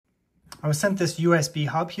I was sent this USB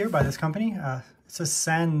hub here by this company. It's a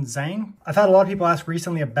Zang. I've had a lot of people ask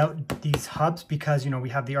recently about these hubs because, you know, we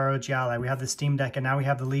have the ROG Ally, we have the Steam Deck, and now we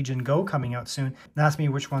have the Legion Go coming out soon. And ask me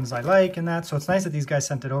which ones I like and that. So it's nice that these guys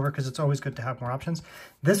sent it over because it's always good to have more options.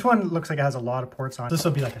 This one looks like it has a lot of ports on it. This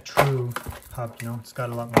will be like a true hub, you know, it's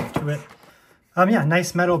got a lot more to it. Yeah,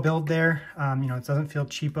 nice metal build there. You know, it doesn't feel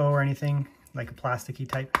cheapo or anything, like a plasticky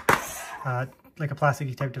type,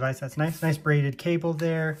 device. That's nice. Nice braided cable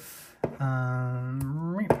there.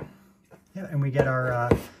 Yeah, and we get our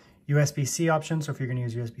USB-C option, so if you're going to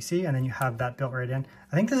use USB-C, and then you have that built right in.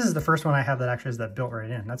 I think this is the first one I have that actually has that built right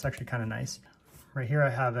in. That's actually kind of nice. Right here I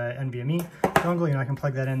have a NVMe dongle, you know, I can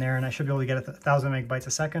plug that in there, and I should be able to get 1,000 megabytes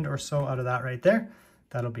a second or so out of that right there.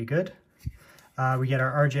 That'll be good. We get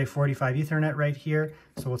our RJ45 Ethernet right here,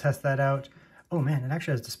 so we'll test that out. Oh man, it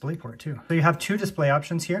actually has DisplayPort too. So you have two display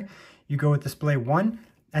options here. You go with Display 1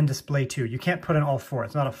 and Display 2. You can't put in all four.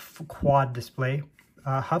 It's not a quad display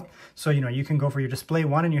hub. So, you know, you can go for your Display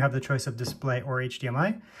 1 and you have the choice of display or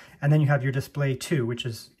HDMI. And then you have your Display 2, which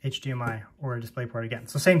is HDMI or a DisplayPort again.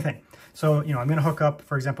 So same thing. So, you know, I'm going to hook up,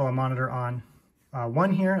 for example, a monitor on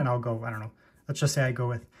 1 here, and I'll go, I don't know, let's just say I go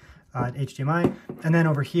with HDMI. And then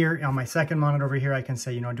over here on my second monitor over here, I can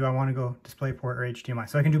say, you know, do I want to go DisplayPort or HDMI?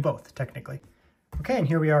 So I can do both technically. Okay, and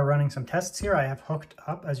here we are running some tests here. I have hooked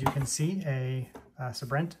up, as you can see, a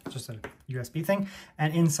STOREFRONT, just a USB thing,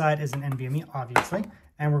 and inside is an NVMe, obviously,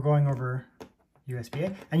 and we're going over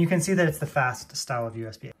USB-A, and you can see that it's the fast style of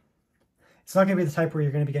USB-A. It's not going to be the type where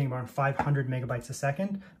you're going to be getting around 500 megabytes a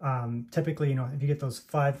second. Typically, you know, if you get those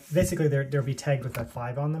 5, basically they'll be tagged with that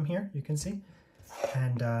 5 on them here, you can see,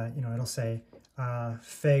 and you know, it'll say 5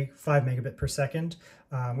 megabit per second,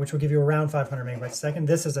 which will give you around 500 megabytes a second.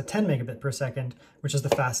 This is a 10 megabit per second, which is the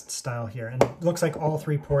fast style here. And it looks like all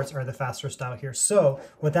 3 ports are the faster style here. So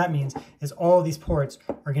what that means is all of these ports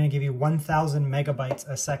are going to give you 1,000 megabytes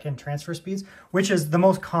a second transfer speeds, which is the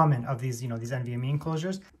most common of these, you know, these NVMe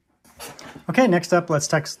enclosures. Okay, next up, let's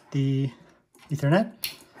test the Ethernet.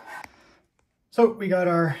 So we got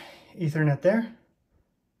our Ethernet there.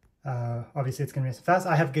 Obviously it's going to be so fast.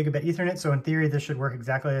 I have gigabit Ethernet, so in theory this should work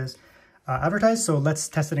exactly as advertised. So let's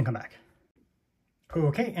test it and come back.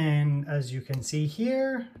 Okay, and as you can see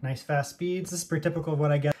here, nice fast speeds. This is pretty typical of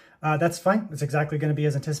what I get. That's fine. It's exactly going to be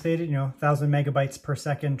as anticipated. You know, 1,000 megabytes per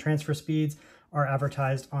second transfer speeds are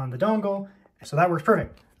advertised on the dongle. So that works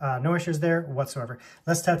perfect. No issues there whatsoever.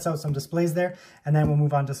 Let's test out some displays there, and then we'll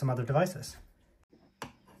move on to some other devices.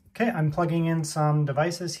 Okay, I'm plugging in some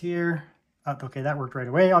devices here. Okay, that worked right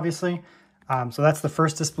away, obviously. So that's the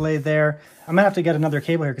first display there. I'm gonna have to get another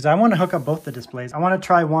cable here because I want to hook up both the displays. I want to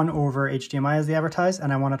try one over HDMI as they advertise,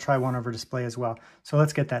 and I want to try one over display as well. So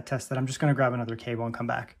let's get that tested. I'm just gonna grab another cable and come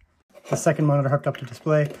back. The second monitor hooked up to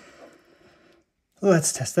display.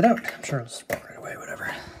 Let's test it out. I'm sure it'll just work right away,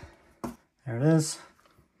 whatever. There it is.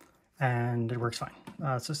 And it works fine.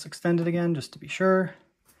 Let's just extend it again just to be sure.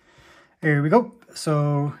 Here we go.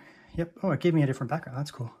 So, yep. Oh, it gave me a different background.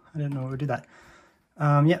 That's cool. I didn't know it would do that.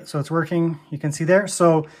 Yeah, so it's working. You can see there.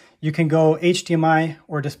 So you can go HDMI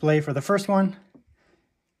or display for the first one,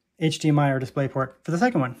 HDMI or DisplayPort for the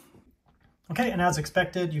second one. Okay, and as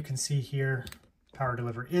expected, you can see here, power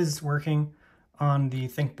deliver is working on the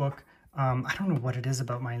ThinkBook. I don't know what it is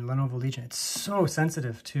about my Lenovo Legion. It's so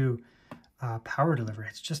sensitive to power delivery.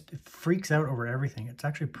 It's just, it freaks out over everything. It's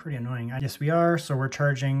actually pretty annoying. Yes, we are. So we're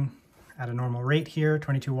charging at a normal rate here,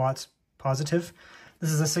 22 watts positive. This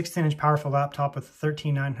is a 16-inch powerful laptop with a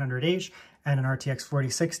 13900H and an RTX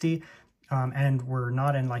 4060. And we're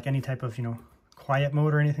not in like any type of, you know, quiet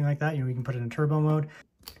mode or anything like that. You know, we can put it in turbo mode.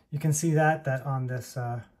 You can see that on this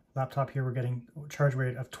laptop here, we're getting a charge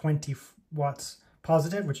rate of 20 watts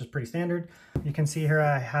positive, which is pretty standard. You can see here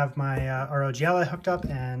I have my ROG Ally hooked up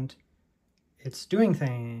and it's doing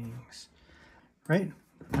things, right?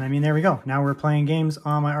 And I mean, there we go. Now we're playing games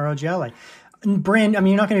on my ROG Ally. I mean, you're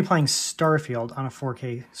not going to be playing Starfield on a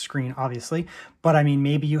 4K screen, obviously, but I mean,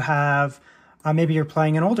 maybe you have, maybe you're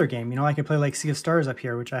playing an older game. You know, I could play like Sea of Stars up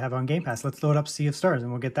here, which I have on Game Pass. Let's load up Sea of Stars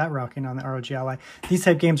and we'll get that rocking on the ROG Ally. These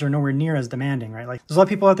type games are nowhere near as demanding, right? Like, there's a lot of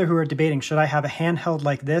people out there who are debating, should I have a handheld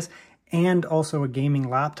like this and also a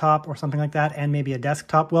gaming laptop or something like that, and maybe a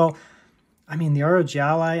desktop? Well, I mean, the ROG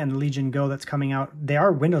Ally and the Legion Go that's coming out, they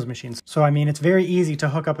are Windows machines. So, I mean, it's very easy to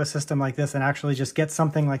hook up a system like this and actually just get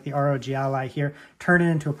something like the ROG Ally here, turn it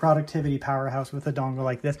into a productivity powerhouse with a dongle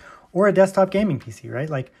like this, or a desktop gaming PC, right?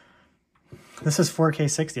 Like, this is 4K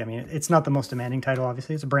 60. I mean, it's not the most demanding title,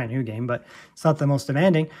 obviously. It's a brand new game, but it's not the most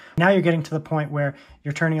demanding. Now you're getting to the point where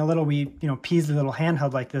you're turning a little wee, you know, peasy little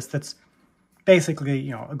handheld like this that's basically,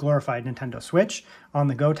 you know, a glorified Nintendo Switch on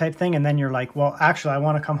the go type thing. And then you're like, well, actually, I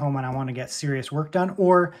want to come home and I want to get serious work done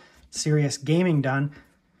or serious gaming done.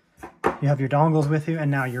 You have your dongles with you,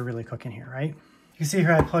 and now you're really cooking here, right? You can see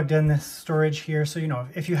here I plugged in this storage here. So, you know,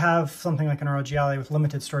 if you have something like an ROG Ally with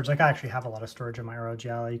limited storage, like I actually have a lot of storage in my ROG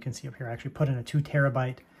Ally. You can see up here, I actually put in a 2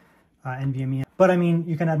 terabyte NVMe. But I mean,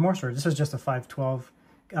 you can add more storage. This is just a 512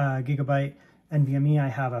 gigabyte NVMe. I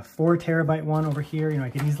have a 4 terabyte one over here. You know,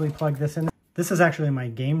 I could easily plug this in. This is actually my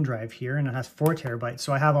game drive here, and it has 4 terabytes.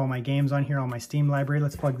 So I have all my games on here, all my Steam library.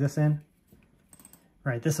 Let's plug this in.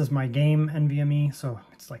 Right, this is my game NVMe. So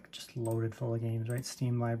it's like just loaded full of games, right?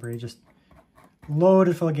 Steam library, just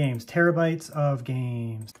loaded full of games, terabytes of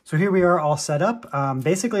games. So here we are all set up.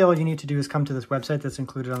 Basically all you need to do is come to this website that's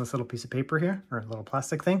included on this little piece of paper here, or a little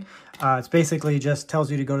plastic thing. It's basically just tells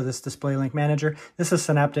you to go to this display link manager. This is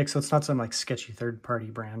Synaptic, so it's not some like sketchy third-party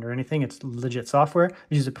brand or anything. It's legit software.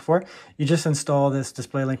 I've used it before. You just install this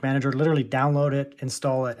display link manager, literally download it,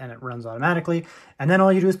 install it, and it runs automatically. And then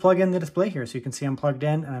all you do is plug in the display here. So you can see I'm plugged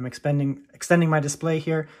in and I'm extending my display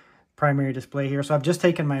here. Primary display here. So I've just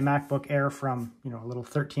taken my MacBook Air from, you know, a little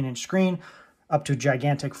 13-inch screen up to a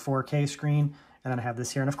gigantic 4K screen. And then I have this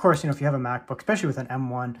here. And of course, you know, if you have a MacBook, especially with an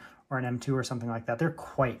M1 or an M2 or something like that, they're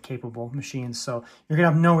quite capable machines. So you're going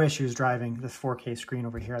to have no issues driving this 4K screen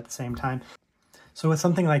over here at the same time. So with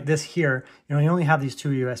something like this here, you know, you only have these 2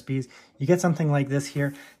 USBs. You get something like this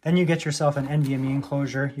here, then you get yourself an NVMe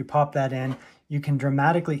enclosure. You pop that in. You can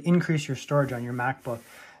dramatically increase your storage on your MacBook,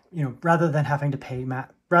 you know, rather than having to pay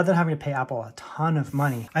Apple a ton of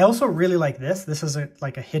money. I also really like this. This is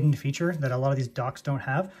like a hidden feature that a lot of these docks don't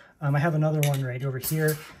have. I have another one right over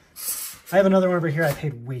here. I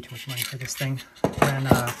paid way too much money for this thing. When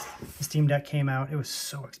the Steam Deck came out, it was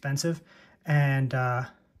so expensive. And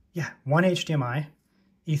yeah, 1 HDMI,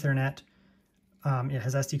 Ethernet. It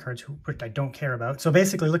has SD cards, which I don't care about. So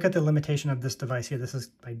basically, look at the limitation of this device here. This is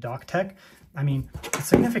by DockTech. I mean, it's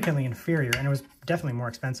significantly inferior, and it was definitely more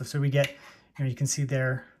expensive. So we get, you know, you can see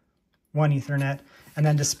there, 1 Ethernet, and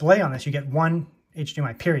then display on this, you get 1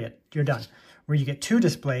 HDMI, period. You're done. Where you get 2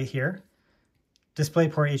 display here,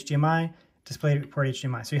 DisplayPort HDMI, DisplayPort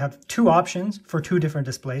HDMI. So you have 2 options for 2 different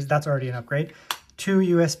displays. That's already an upgrade. 2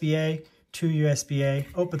 USB-A, 2 USB-A.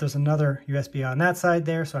 Oh, but there's another USB on that side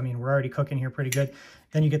there. So, I mean, we're already cooking here pretty good.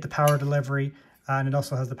 Then you get the power delivery, and it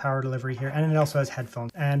also has the power delivery here, and it also has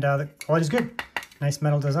headphones. And the quality is good. Nice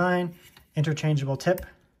metal design, interchangeable tip.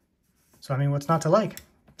 So, I mean, what's not to like?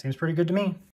 Seems pretty good to me.